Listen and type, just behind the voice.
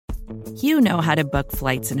You know how to book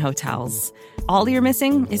flights and hotels. All you're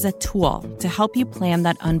missing is a tool to help you plan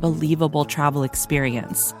that unbelievable travel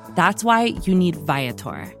experience. That's why you need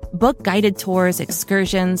Viator. Book guided tours,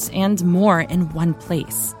 excursions, and more in one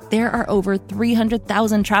place. There are over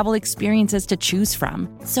 300,000 travel experiences to choose from,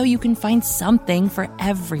 so you can find something for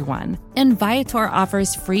everyone. And Viator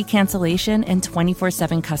offers free cancellation and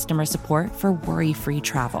 24/7 customer support for worry-free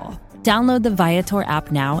travel. Download the Viator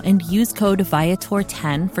app now and use code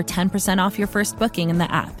Viator10 for 10% off your first booking in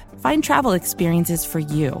the app. Find travel experiences for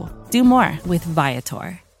you. Do more with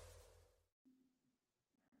Viator.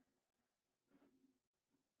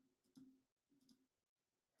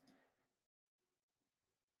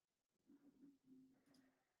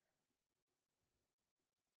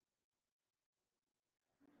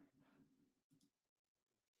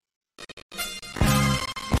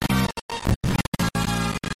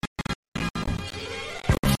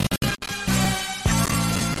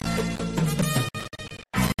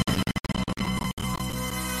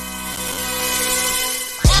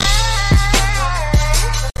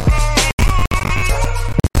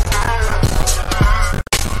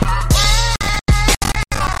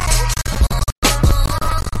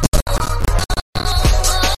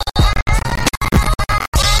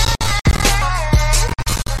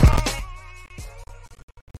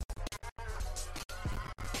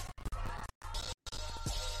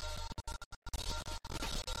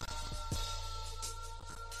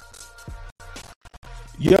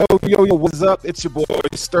 Yo, what's up? It's your boy,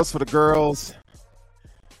 Stirs for the Girls.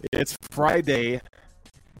 It's Friday.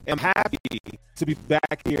 I'm happy to be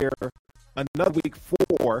back here another week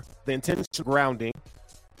for the intentional grounding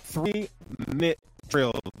 3-minute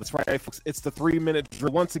drill. That's right, folks. It's the 3-minute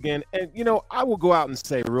drill once again. And, I will go out and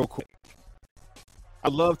say real quick,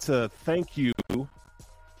 I'd love to thank you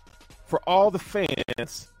for all the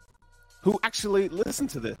fans who actually listen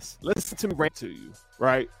to this. Listen to me rant to you,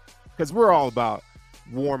 right? Because we're all about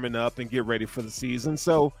warming up and get ready for the season.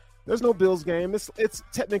 So there's no Bills game. It's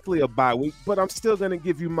technically a bye week, but I'm still going to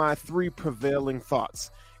give you my 3 prevailing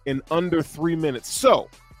thoughts in under 3 minutes. So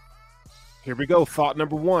here we go. Thought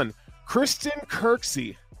number 1, Christian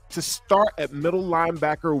Kirksey to start at middle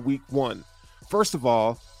linebacker week 1. First of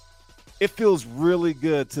all, it feels really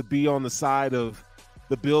good to be on the side of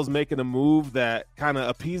the Bills making a move that kind of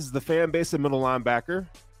appeases the fan base at middle linebacker.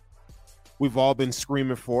 We've all been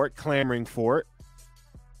screaming for it, clamoring for it.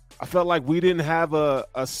 I felt like we didn't have a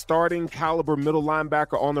starting caliber middle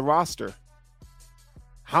linebacker on the roster.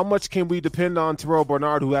 How much can we depend on Terrell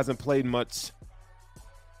Bernard, who hasn't played much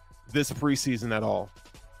this preseason at all?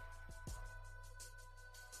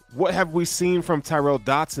 What have we seen from Tyrel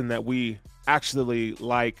Dotson that we actually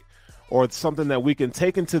like, or something that we can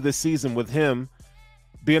take into this season with him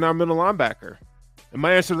being our middle linebacker? And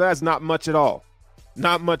my answer to that is not much at all.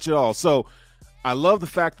 Not much at all. So I love the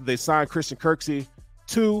fact that they signed Christian Kirksey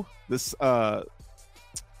to this. You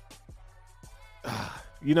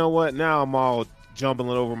know what? Now I'm all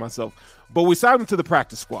jumbling over myself. But we signed him to the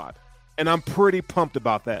practice squad, and I'm pretty pumped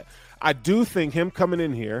about that. I do think him coming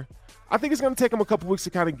in here, I think it's going to take him a couple weeks to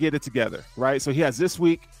kind of get it together, right? So he has this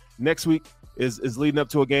week. Next week is leading up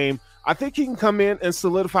to a game. I think he can come in and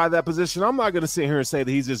solidify that position. I'm not going to sit here and say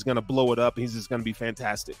that he's just going to blow it up. He's just going to be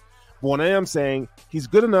fantastic. But what I am saying, he's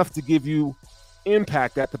good enough to give you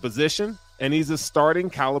impact at the position, and he's a starting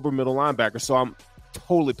caliber middle linebacker. So I'm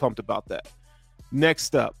totally pumped about that.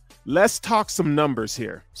 Next up, let's talk some numbers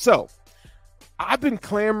here. So I've been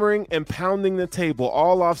clamoring and pounding the table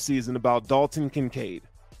all offseason about Dalton Kincaid.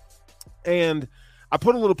 And I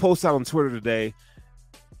put a little post out on Twitter today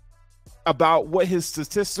about what his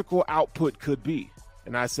statistical output could be.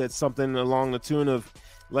 And I said something along the tune of,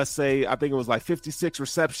 let's say, I think it was like 56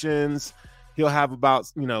 receptions. He'll have about,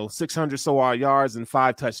 600 so odd yards and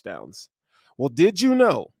 5 touchdowns. Well, did you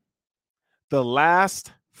know the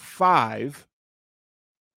last five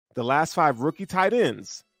rookie tight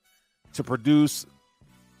ends to produce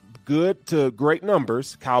good to great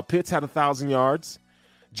numbers? Kyle Pitts had 1,000 yards.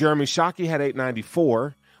 Jeremy Shockey had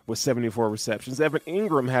 894 with 74 receptions. Evan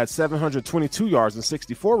Ingram had 722 yards and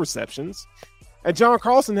 64 receptions. And John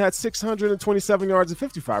Carlson had 627 yards and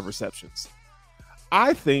 55 receptions.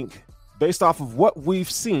 I think, based off of what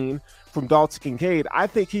we've seen from Dalton Kincaid, I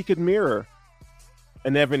think he could mirror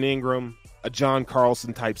an Evan Ingram, a John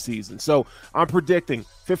Carlson type season. So I'm predicting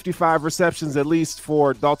 55 receptions at least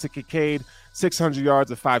for Dalton Kincaid, 600 yards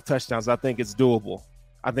and 5 touchdowns. I think it's doable.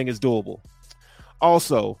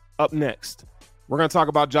 Also, up next, we're going to talk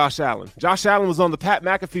about Josh Allen. Josh Allen was on the Pat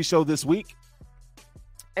McAfee show this week,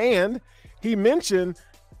 and he mentioned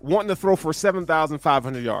wanting to throw for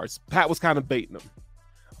 7,500 yards. Pat was kind of baiting him.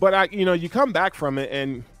 But, you come back from it,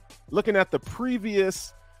 and looking at the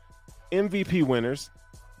previous MVP winners,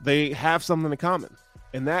 they have something in common,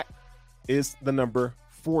 and that is the number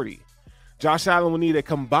 40. Josh Allen will need a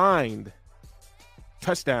combined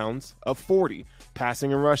touchdowns of 40,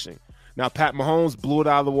 passing and rushing. Now, Pat Mahomes blew it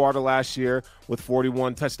out of the water last year with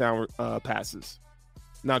 41 touchdown passes.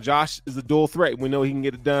 Now, Josh is a dual threat. We know he can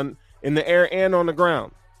get it done in the air and on the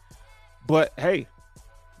ground. But, hey,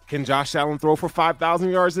 can Josh Allen throw for 5,000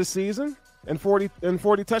 yards this season and 40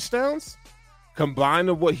 touchdowns combined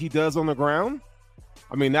with what he does on the ground?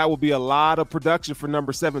 I mean, that would be a lot of production for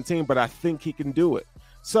number 17, but I think he can do it.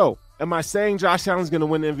 So, am I saying Josh Allen's going to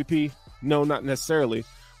win the MVP? No, not necessarily.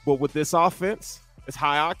 But with this offense, it's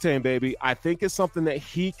high octane, baby. I think it's something that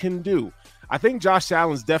he can do. I think Josh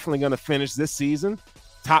Allen's definitely going to finish this season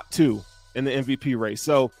top 2 in the MVP race.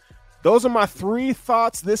 So, those are my 3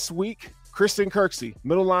 thoughts this week. Christian Kirksey,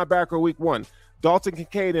 middle linebacker, week 1. Dalton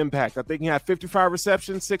Kincaid impact. I think he had 55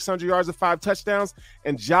 receptions, 600 yards, and 5 touchdowns.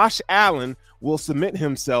 And Josh Allen will submit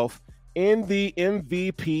himself in the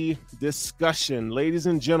MVP discussion. Ladies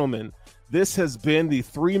and gentlemen, this has been the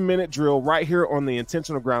 3-minute drill right here on the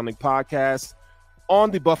Intentional Grounding podcast on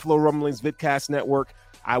the Buffalo Rumblings Vidcast Network.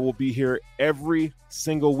 I will be here every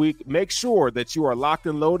single week. Make sure that you are locked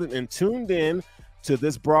and loaded and tuned in to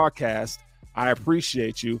this broadcast. I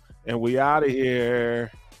appreciate you, and we out of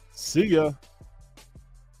here. See ya.